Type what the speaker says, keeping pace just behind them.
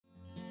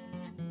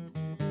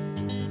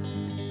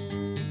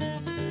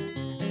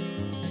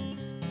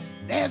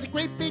There's a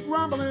great big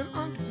rumbling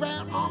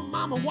underground on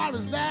Mama, what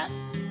is that?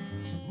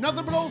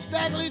 Nothing but old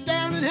Staggerly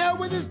down in hell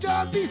with his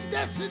John B.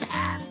 steps and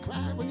high and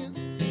cry when you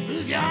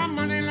lose your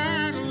money,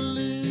 learn to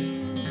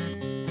lose.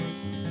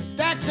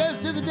 Stack says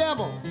to the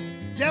devil,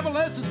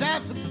 let's just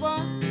have some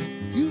fun.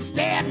 You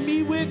stab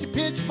me with your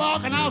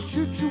pitchfork and I'll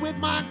shoot you with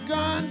my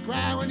gun.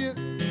 Cry when you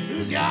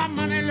lose your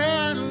money,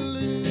 learn to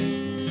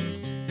lose.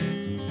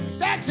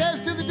 Stack says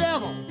to the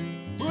devil,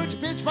 put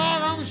your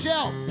pitchfork on the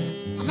shelf.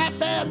 I'm that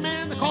bad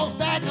man they call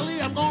Staggerly.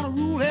 I'm gonna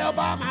rule hell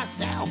by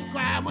myself.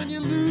 Cry when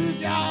you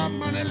lose your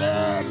money,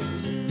 learn to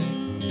lose.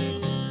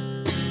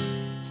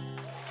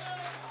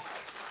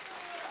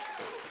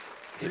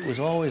 It was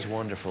always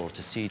wonderful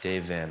to see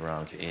Dave Van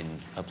Ronk in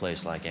a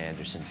place like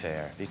Anderson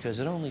Fair because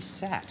it only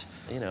sat,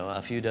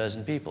 a few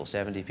dozen people,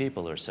 70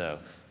 people or so.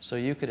 So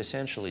you could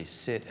essentially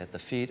sit at the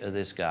feet of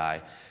this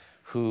guy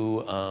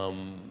who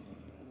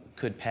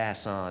could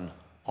pass on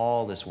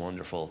all this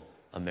wonderful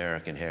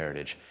American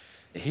heritage.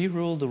 He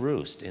ruled the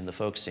roost in the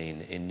folk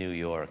scene in New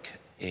York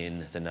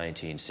in the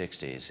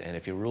 1960s. And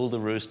if you rule the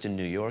roost in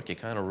New York, you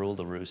kind of rule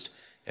the roost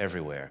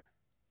everywhere.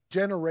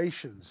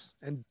 Generations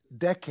and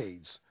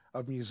decades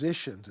of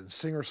musicians and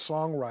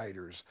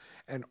singer-songwriters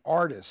and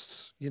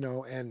artists,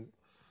 and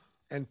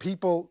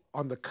people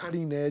on the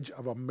cutting edge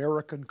of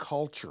American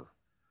culture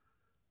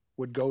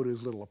would go to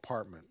his little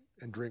apartment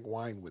and drink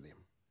wine with him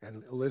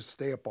and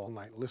stay up all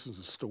night and listen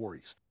to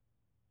stories.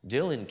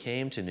 Dylan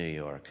came to New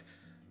York.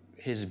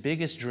 His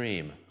biggest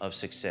dream of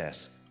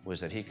success was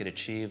that he could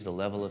achieve the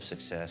level of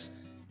success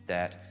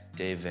that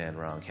Dave Van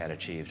Ronk had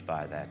achieved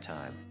by that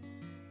time.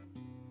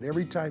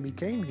 Every time he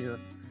came here,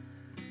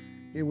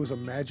 it was a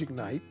magic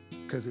night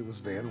because it was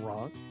Van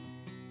Ronk.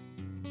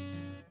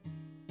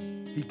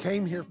 He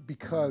came here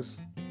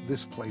because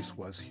this place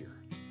was here.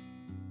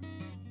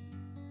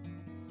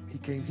 He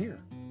came here.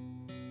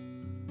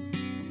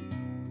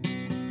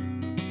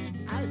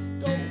 I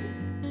stole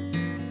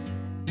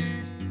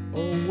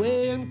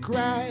away and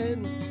cried.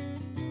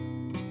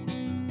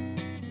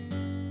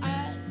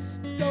 I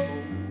stole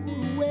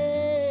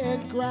away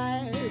and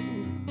cried.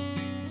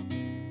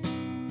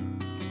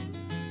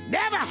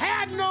 Never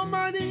had no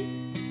money.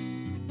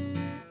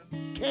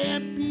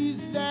 Can't be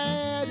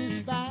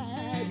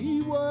satisfied.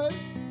 He was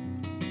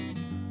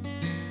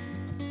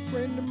a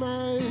friend of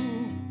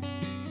mine.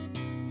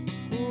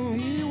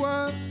 He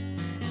was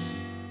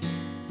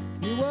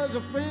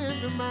a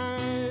friend of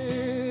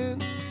mine.